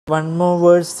one more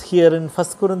verse here in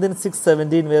 1 Corinthians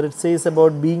 6:17 where it says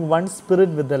about being one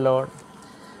spirit with the Lord.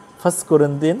 1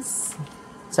 Corinthians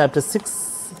chapter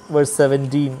 6 verse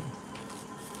 17.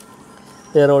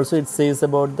 There also it says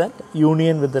about that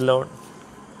union with the Lord,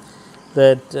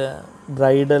 that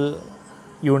bridal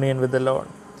union with the Lord.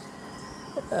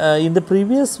 In the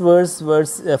previous verse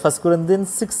 1 Corinthians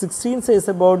 6:16 says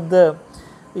about the,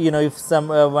 if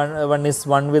one is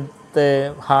one with the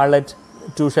harlot,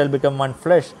 two shall become one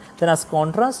flesh. Then as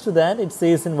contrast to that, it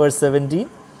says in verse 17,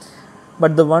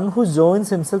 but the one who joins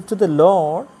himself to the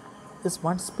Lord is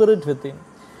one spirit with him.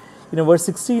 Verse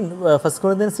 16, 1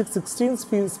 Corinthians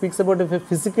 6:16 speaks about a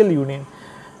physical union.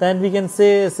 Then we can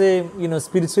say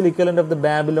spiritual equivalent of the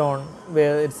Babylon,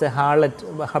 where it's a harlot.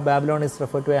 Babylon is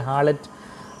referred to a harlot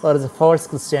or as a false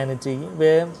Christianity,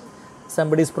 where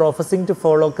somebody is professing to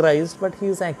follow Christ, but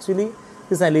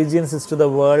his allegiance is to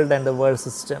the world and the world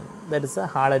system. That is a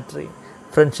harlotry.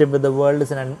 Friendship with the world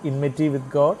is an enmity with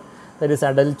God. That is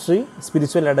adultery,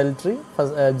 spiritual adultery.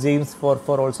 James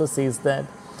 4:4 also says that.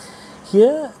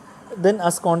 Here, then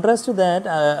as contrast to that,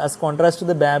 as contrast to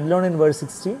the Babylon in verse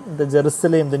 16, the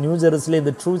Jerusalem, the New Jerusalem,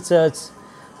 the true church,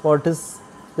 what is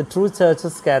the true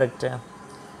church's character?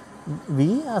 We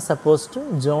are supposed to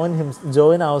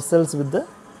join ourselves with the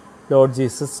Lord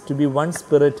Jesus, to be one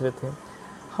spirit with Him.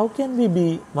 How can we be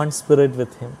one spirit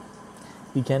with Him?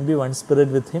 We can be one spirit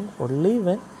with Him only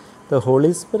when the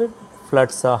Holy Spirit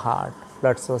floods our heart,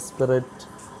 floods our spirit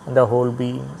and our whole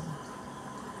being.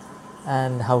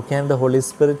 And how can the Holy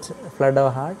Spirit flood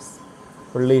our hearts?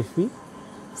 Only if we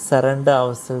surrender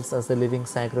ourselves as a living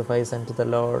sacrifice unto the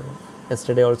Lord.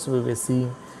 Yesterday also we were seeing,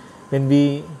 when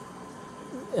we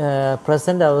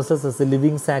present ourselves as a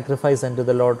living sacrifice unto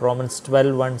the Lord, Romans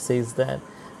 12:1 says that,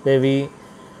 where we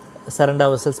surrender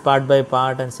ourselves part by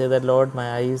part and say that, Lord, my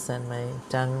eyes and my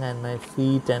tongue and my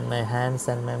feet and my hands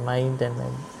and my mind and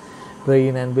my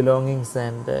brain and belongings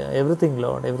and everything,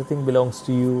 Lord, everything belongs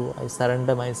to you. I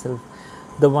surrender myself.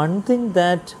 The one thing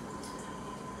that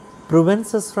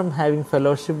prevents us from having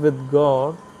fellowship with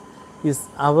God is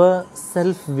our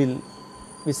self-will,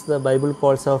 which the Bible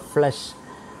calls our flesh.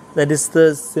 That is the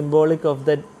symbolic of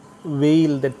that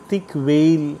veil, that thick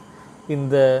veil in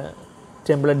the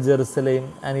temple at Jerusalem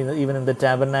and even in the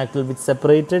tabernacle, which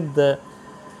separated the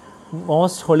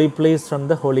most holy place from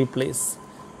the holy place.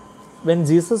 When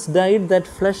Jesus died, that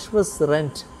flesh was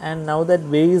rent, and now that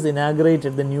way is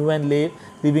inaugurated, the new and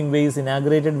living way is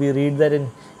inaugurated. We read that in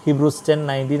Hebrews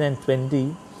 10:19 and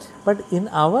 20. But in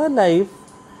our life,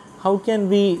 how can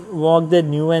we walk that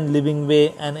new and living way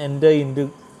and enter into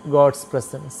God's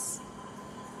presence,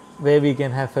 where we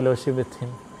can have fellowship with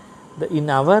Him? In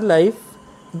our life,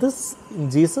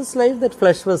 in Jesus' life, that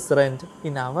flesh was rent.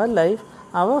 In our life,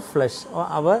 our flesh or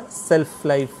our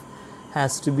self-life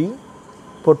has to be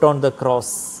put on the cross,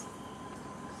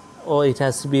 or it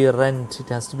has to be rent, it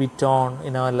has to be torn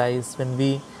in our lives when we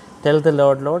tell the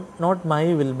Lord, Lord, not my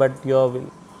will but your will.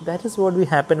 That is what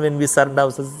will happen when we surrender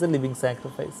ourselves as a living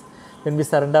sacrifice. When we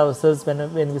surrender ourselves,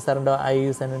 when we surrender our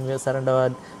eyes and when we surrender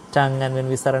our tongue and when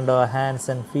we surrender our hands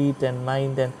and feet and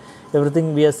mind and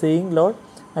everything, we are saying, Lord,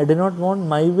 I do not want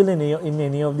my will in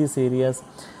any of these areas.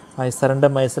 I surrender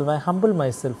myself, I humble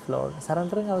myself, Lord.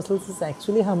 Surrendering ourselves is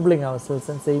actually humbling ourselves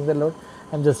and saying that, Lord,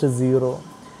 I'm just a zero.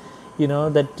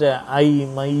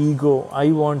 My ego,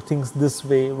 I want things this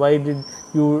way. Why did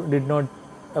you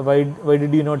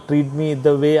not treat me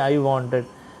the way I wanted?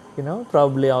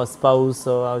 Probably our spouse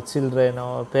or our children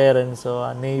or our parents or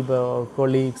our neighbor or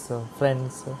colleagues or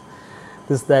friends or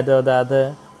this, that or the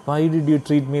other. Why did you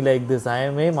treat me like this? I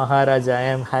am a Maharaja.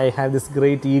 I have this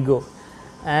great ego.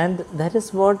 And that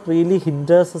is what really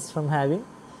hinders us from having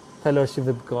fellowship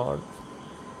with God.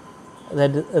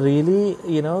 That really,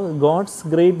 God's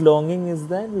great longing is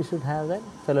that we should have that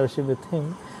fellowship with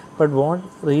Him. But what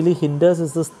really hinders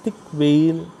is this thick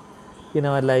veil in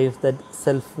our life, that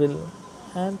self-will.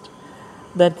 And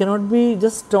that cannot be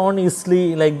just torn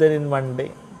easily like that in one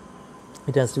day.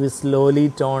 It has to be slowly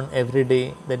torn every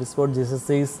day. That is what Jesus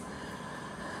says.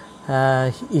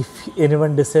 If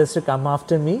anyone desires to come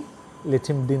after me, let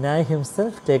him deny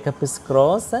himself, take up his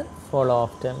cross and follow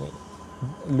after me.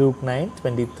 Luke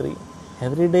 9:23.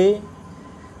 Every day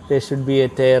there should be a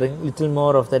tearing, little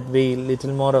more of that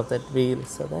veil,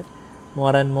 so that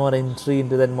more and more entry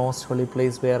into that most holy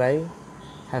place where I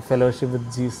have fellowship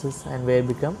with Jesus and where I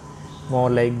become more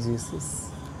like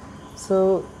Jesus.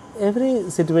 So in every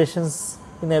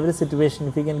situation,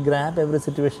 if we can grab every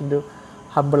situation to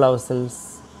humble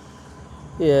ourselves,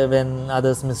 when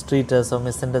others mistreat us or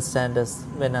misunderstand us,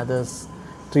 when others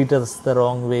treat us the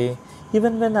wrong way,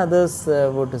 even when others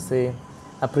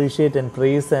appreciate and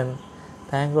praise and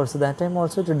Thank God. So that time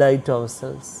also to die to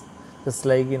ourselves. Just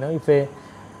like, if a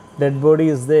dead body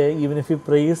is there, even if you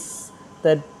praise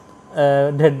that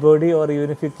dead body, or even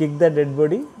if you kick that dead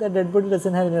body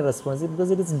doesn't have any response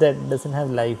because it is dead, doesn't have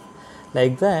life.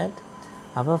 Like that,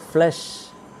 our flesh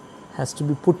has to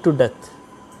be put to death.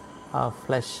 Our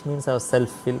flesh means our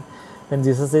self-will. When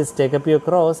Jesus says, take up your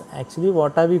cross, actually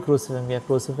what are we crucifying? We are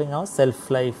crucifying our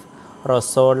self-life or our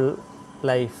soul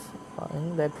life.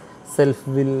 That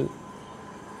self-will,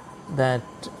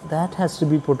 that has to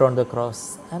be put on the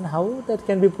cross. And how that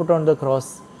can be put on the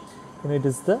cross? It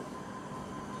is the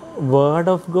Word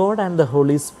of God and the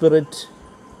Holy Spirit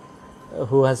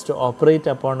who has to operate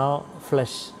upon our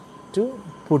flesh to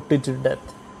put it to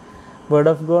death. Word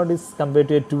of God is compared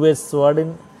to a two-edged sword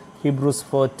in Hebrews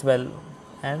 4:12,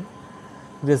 and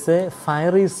it is a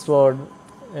fiery sword.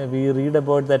 We read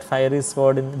about that fiery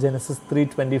sword in Genesis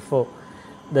 3:24.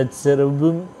 The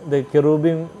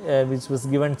cherubim which was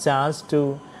given charge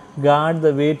to guard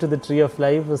the way to the tree of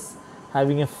life was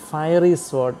having a fiery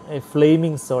sword, a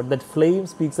flaming sword. That flame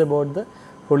speaks about the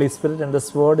Holy Spirit, and the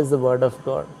sword is the Word of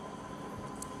God.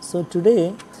 So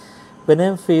today, when I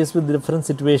am faced with different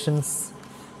situations,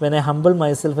 when I humble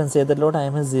myself and say that, Lord, I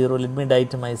am a zero, let me die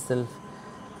to myself.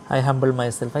 I humble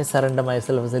myself, I surrender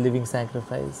myself as a living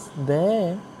sacrifice.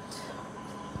 There,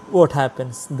 what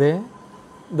happens? There,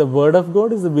 the Word of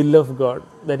God is the will of God.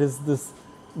 That is this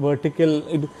vertical,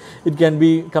 it can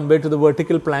be compared to the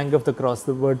vertical plank of the cross.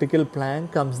 The vertical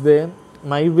plank comes there.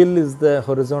 My will is the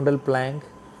horizontal plank,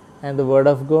 and the Word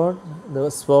of God, the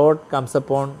sword comes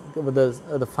upon,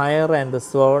 the fire and the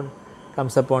sword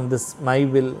comes upon this my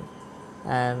will.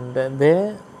 And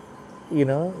there,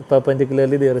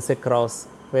 perpendicularly there is a cross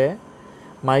where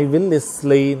my will is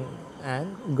slain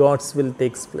and God's will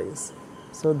takes place.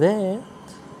 So there,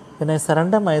 when I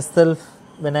surrender myself,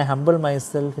 when I humble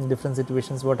myself in different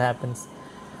situations, what happens?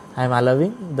 I am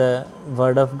allowing the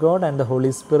Word of God and the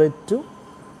Holy Spirit to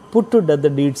put to death the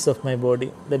deeds of my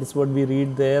body. That is what we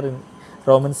read there in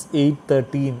Romans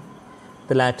 8:13,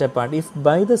 the latter part. If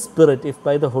by the Spirit, if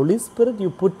by the Holy Spirit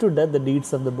you put to death the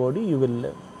deeds of the body, you will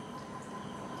live.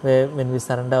 When we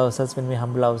surrender ourselves, when we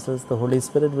humble ourselves, the Holy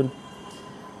Spirit will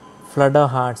flood our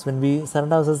hearts. When we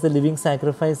surrender ourselves, the living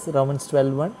sacrifice, Romans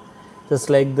 12:1, just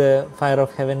like the fire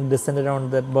of heaven descended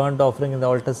on the burnt offering in the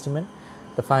Old Testament,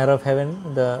 the fire of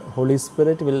heaven, the Holy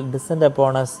Spirit will descend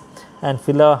upon us and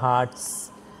fill our hearts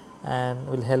and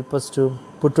will help us to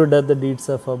put to death the deeds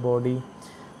of our body.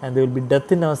 And there will be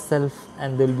death in ourselves,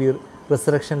 and there will be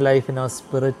resurrection life in our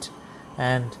spirit,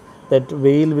 and that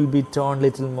veil will be torn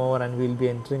little more, and we will be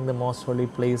entering the most holy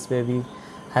place where we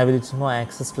have a little more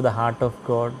access to the heart of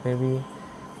God, where we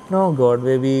know God,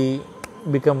 where we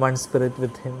become one spirit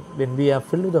with Him. When we are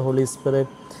filled with the Holy Spirit,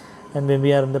 and when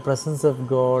we are in the presence of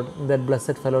God, in that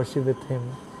blessed fellowship with Him,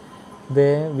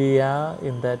 there we are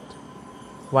in that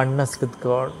oneness with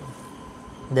God.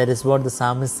 That is what the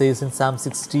psalmist says in Psalm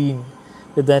 16.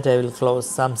 With that I will close.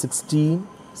 Psalm 16,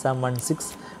 Psalm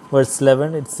 16, verse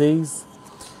 11, it says,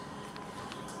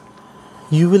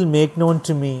 you will make known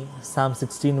to me, Psalm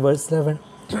 16, verse 11,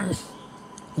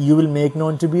 you will make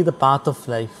known to me the path of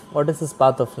life. What is this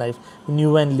path of life?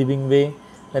 New and living way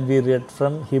that we read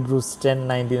from Hebrews 10,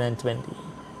 19 and 20.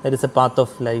 That is a path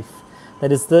of life.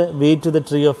 That is the way to the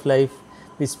tree of life,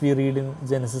 which we read in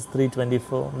Genesis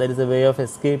 3:24. That is the way of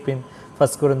escape in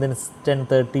 1 Corinthians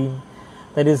 10:13.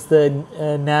 That is the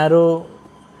narrow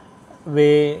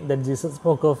way that Jesus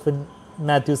spoke of in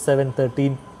Matthew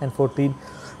 7:13 and 14.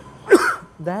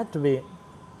 That way,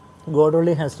 God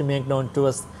only has to make known to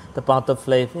us the path of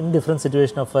life in different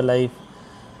situations of our life.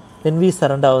 When we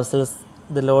surrender ourselves,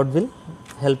 the Lord will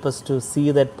help us to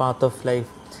see that path of life.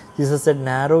 Jesus said,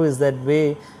 narrow is that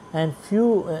way, and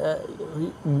few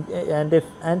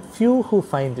who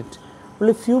find it.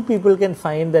 Only few people can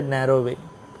find that narrow way,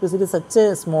 because it is such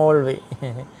a small way.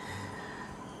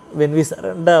 When we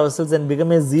surrender ourselves and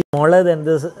become a zero, smaller than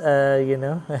this,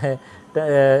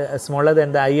 smaller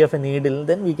than the eye of a needle,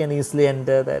 then we can easily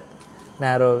enter that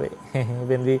narrow way.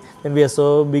 when we are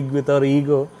so big with our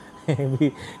ego,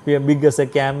 we are big as a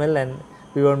camel, and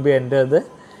we won't be enter the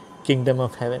kingdom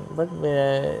of heaven. But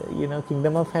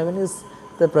kingdom of heaven is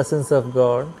the presence of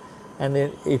God, and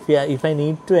if I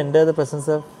need to enter the presence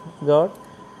of God,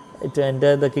 to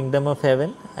enter the kingdom of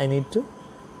heaven, I need to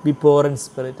be poor in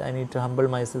spirit. I need to humble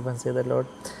myself and say that, Lord,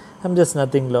 I'm just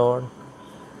nothing, Lord.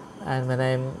 And when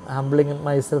I'm humbling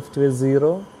myself to a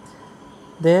zero,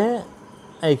 there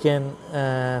I can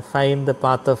find the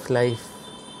path of life,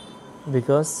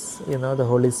 because the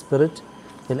Holy Spirit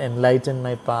will enlighten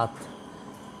my path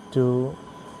to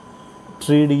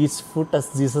tread each foot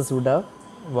as Jesus would have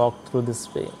walked through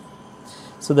this way.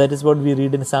 So that is what we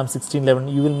read in Psalm 16:11.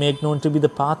 You will make known to be the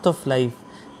path of life.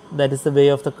 That is the way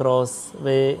of the cross,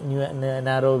 way, new,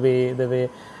 narrow way, the way,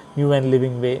 new and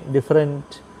living way.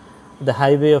 Different, the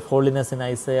highway of holiness in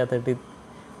Isaiah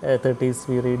 30s,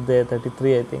 we read there,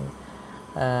 33 I think.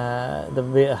 The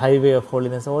way, highway of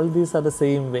holiness, all these are the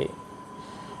same way.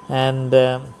 And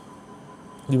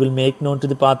you will make known to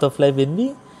the path of life. When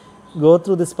we go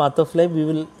through this path of life, we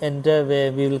will enter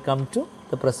where we will come to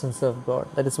the presence of God.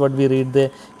 That is what we read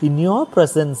there. In your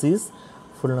presence is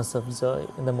fullness of joy,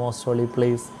 in the most holy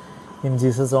place. In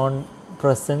Jesus' own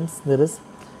presence there is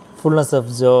fullness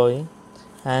of joy,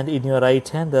 and in your right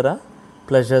hand there are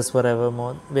pleasures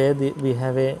forevermore, where we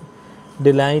have a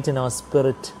delight in our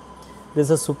spirit. There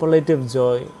is a superlative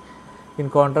joy. In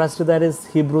contrast to that is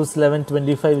Hebrews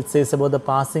 11:25, it says about the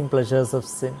passing pleasures of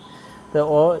sin.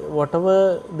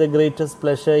 Whatever the greatest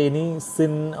pleasure any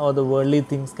sin or the worldly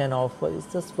things can offer is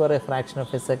just for a fraction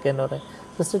of a second, or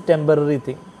just a temporary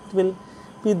thing. It will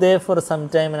be there for some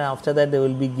time, and after that there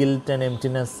will be guilt and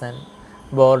emptiness and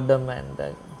boredom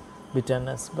and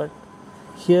bitterness. But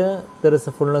here there is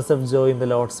a fullness of joy in the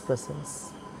Lord's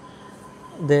presence.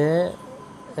 There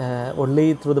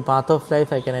only through the path of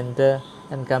life I can enter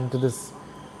and come to this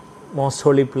most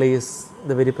holy place,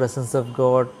 the very presence of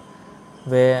God,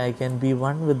 where I can be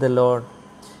one with the Lord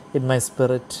in my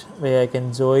spirit, where I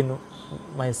can join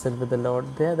myself with the Lord.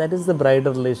 There, that is the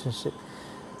bridal relationship.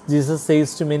 Jesus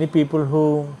says to many people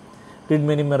who did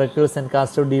many miracles and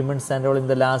cast out demons and all in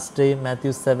the last day,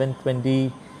 Matthew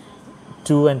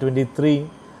 7:22 and 23,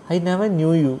 I never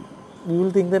knew you. You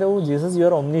will think that, oh Jesus, you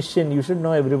are omniscient, you should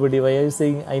know everybody. Why are you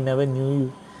saying I never knew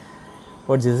you?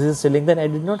 What Jesus is telling, that I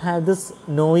did not have this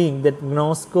knowing, that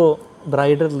gnosko,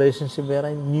 bridal relationship, where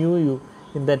I knew you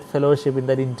in that fellowship, in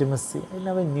that intimacy. I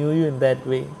never knew you in that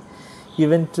way.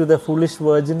 Even to the foolish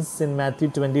virgins in Matthew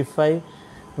 25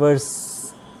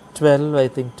 verse 12, I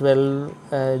think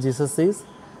 12, Jesus says,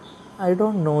 I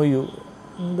don't know you.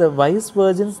 The wise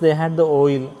virgins, they had the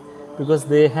oil, because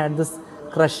they had this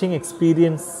crushing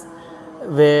experience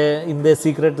where in their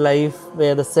secret life,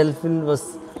 where the self-will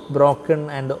was broken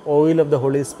and the oil of the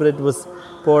Holy Spirit was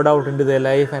poured out into their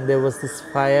life, and there was this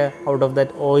fire out of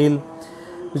that oil,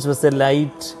 which was the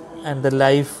light and the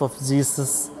life of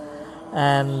Jesus.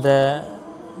 And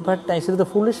but actually the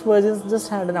foolish virgins just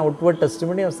had an outward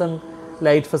testimony of some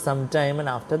light for some time, and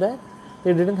after that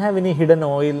they didn't have any hidden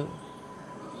oil,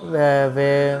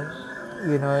 where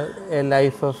a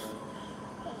life of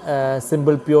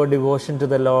simple pure devotion to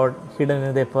the Lord hidden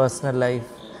in their personal life.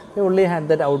 They only had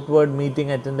that outward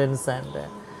meeting attendance and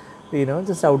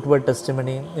just outward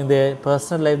testimony. In their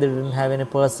personal life they didn't have any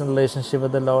personal relationship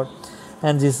with the Lord.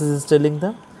 And Jesus is telling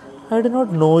them, I do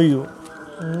not know you.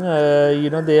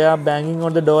 They are banging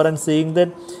on the door and saying that,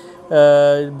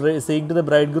 saying to the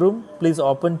bridegroom, please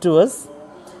open to us.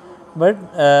 But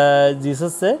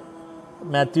Jesus said,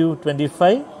 Matthew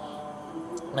 25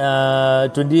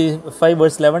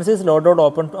 verse 11 says, Lord,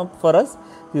 open up for us.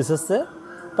 Jesus said,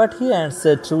 but he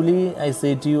answered, truly I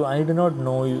say to you, I do not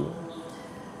know you.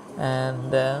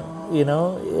 And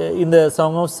in the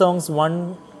Song of Songs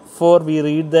 1:4 we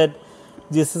read that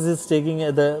Jesus is taking,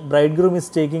 the bridegroom is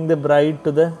taking the bride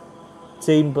to the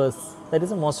chambers. That is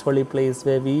the most holy place,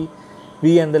 where we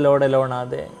and the Lord alone are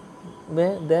there.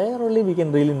 There only we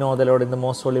can really know the Lord, in the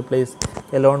most holy place,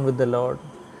 alone with the Lord.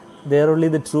 There only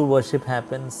the true worship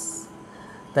happens.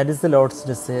 That is the Lord's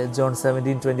desire. John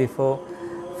 17:24,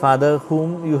 Father,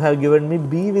 whom you have given me,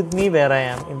 be with me where I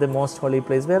am, in the most holy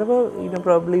place. Wherever,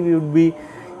 probably we would be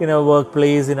in our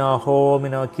workplace, in our home,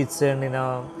 in our kitchen, in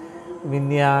our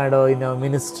vineyard, or in our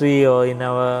ministry, or in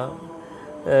our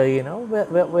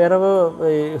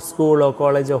wherever, school or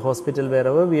college or hospital,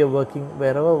 wherever we are working,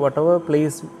 whatever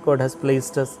place God has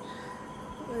placed us,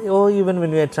 or even when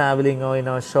we are traveling, or in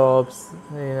our shops,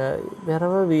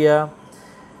 wherever we are,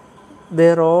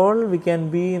 there all we can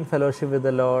be in fellowship with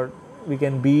the Lord. We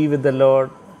can be with the Lord.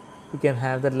 We can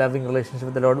have that loving relationship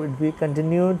with the Lord. If we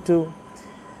continue to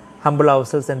humble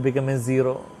ourselves and become a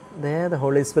zero, there the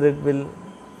Holy Spirit will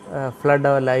flood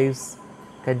our lives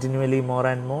continually more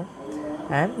and more,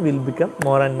 and we'll become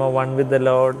more and more one with the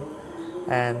Lord,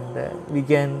 and we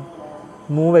can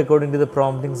move according to the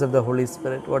promptings of the Holy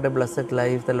Spirit. What a blessed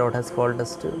life the Lord has called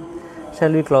us to.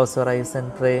 Shall we close our eyes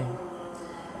and pray?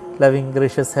 Loving,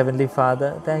 gracious Heavenly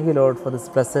Father, thank you, Lord, for this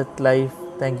blessed life.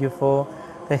 Thank you for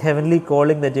the heavenly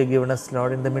calling that you have given us,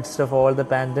 Lord, in the midst of all the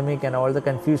pandemic and all the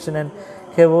confusion and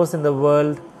chaos in the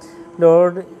world.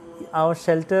 Lord, our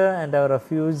shelter and our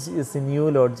refuge is in you,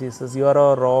 Lord Jesus. You are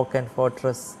our rock and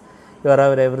fortress. You are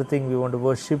our everything. We want to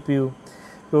worship you.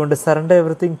 We want to surrender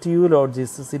everything to you, Lord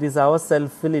Jesus. It is our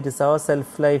self-will, it is our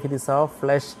self-life, it is our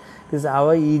flesh, it is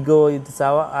our ego, it is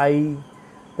our I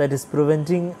that is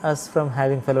preventing us from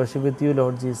having fellowship with you,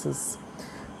 Lord Jesus.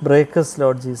 Break us,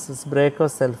 Lord Jesus. Break our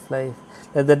self-life.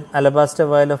 Let that alabaster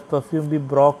vial of perfume be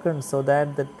broken so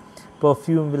that the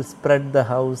perfume will spread the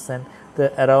house and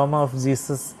the aroma of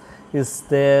Jesus is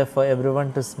there for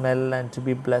everyone to smell and to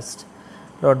be blessed.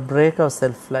 Lord, break our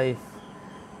self-life.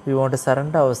 We want to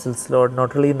surrender ourselves, Lord,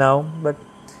 not only now, but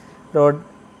Lord,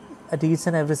 at each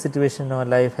and every situation in our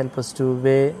life, help us to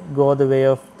go the way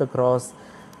of the cross,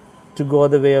 to go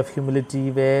the way of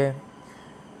humility, where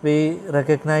we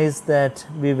recognize that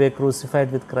we were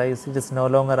crucified with Christ. It is no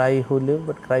longer I who live,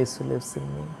 but Christ who lives in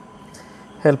me.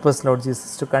 Help us, Lord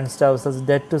Jesus, to consider ourselves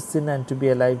dead to sin and to be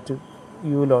alive to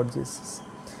you, Lord Jesus.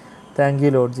 Thank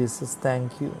you, Lord Jesus.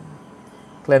 Thank you.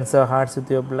 Cleanse our hearts with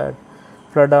your blood.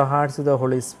 Flood our hearts with the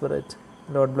Holy Spirit.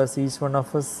 Lord, bless each one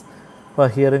of us for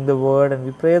hearing the word, and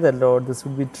we pray that, Lord, this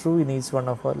will be true in each one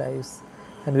of our lives,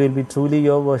 and we will be truly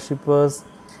your worshippers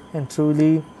and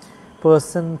truly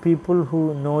people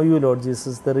who know you, Lord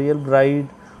Jesus, the real bride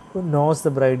who knows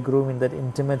the bridegroom in that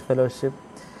intimate fellowship.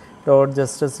 Lord,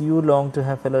 just as you long to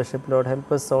have fellowship, Lord, help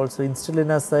us also instill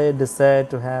in us a desire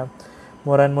to have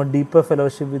more and more deeper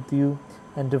fellowship with you,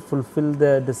 and to fulfill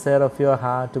the desire of your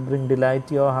heart, to bring delight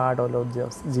to your heart, O Lord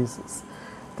Jesus.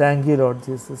 Thank you, Lord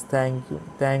Jesus. Thank you.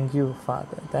 Thank you,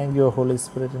 Father. Thank you, Holy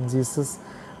Spirit. In Jesus'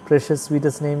 precious,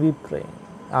 sweetest name we pray.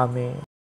 Amen.